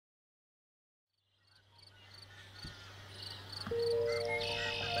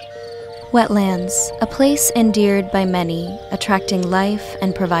Wetlands, a place endeared by many, attracting life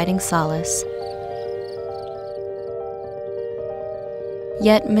and providing solace.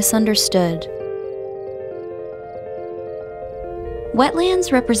 Yet misunderstood.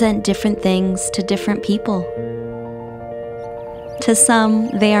 Wetlands represent different things to different people. To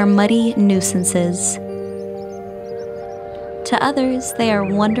some, they are muddy nuisances. To others, they are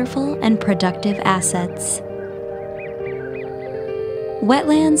wonderful and productive assets.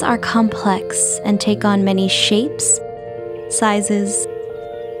 Wetlands are complex and take on many shapes, sizes,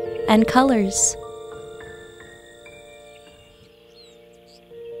 and colors.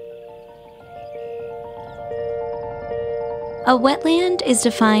 A wetland is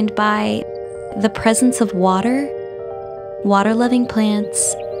defined by the presence of water, water-loving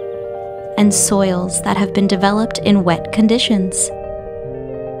plants, and soils that have been developed in wet conditions.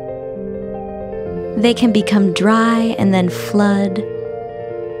 They can become dry and then flood,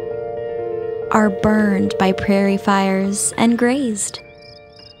 are burned by prairie fires, and grazed.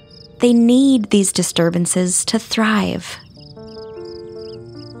 They need these disturbances to thrive.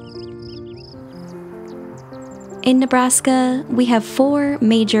 In Nebraska, we have 4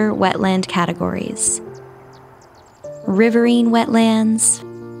 major wetland categories. Riverine wetlands,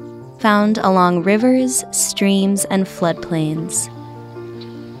 found along rivers, streams, and floodplains.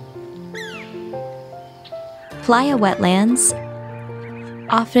 Playa wetlands,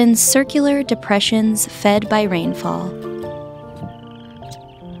 often circular depressions fed by rainfall.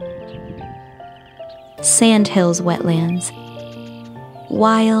 Sandhills wetlands,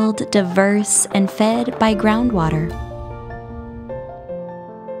 wild, diverse, and fed by groundwater.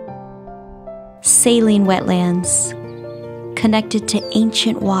 Saline wetlands, connected to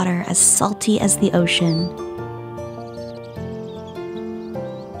ancient water as salty as the ocean.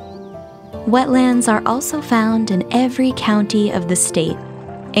 Wetlands are also found in every county of the state,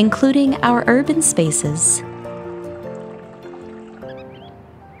 including our urban spaces.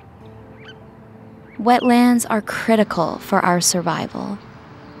 Wetlands are critical for our survival.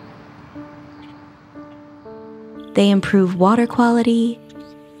 They improve water quality,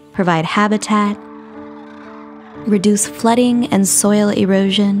 provide habitat, reduce flooding and soil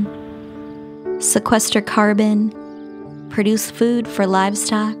erosion, sequester carbon, produce food for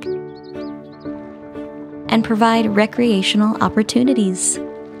livestock, and provide recreational opportunities.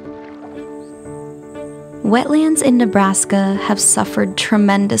 Wetlands in Nebraska have suffered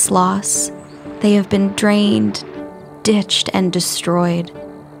tremendous loss. They have been drained, ditched, and destroyed.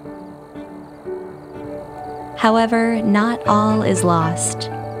 However, not all is lost.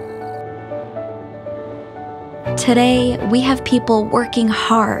 Today, we have people working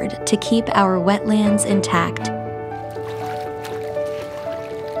hard to keep our wetlands intact.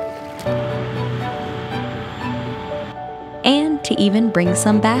 And to even bring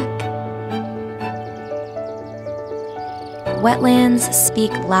some back. Wetlands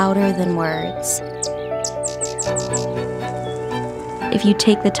speak louder than words. If you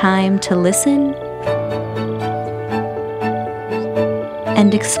take the time to listen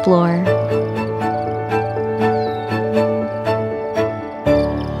and explore.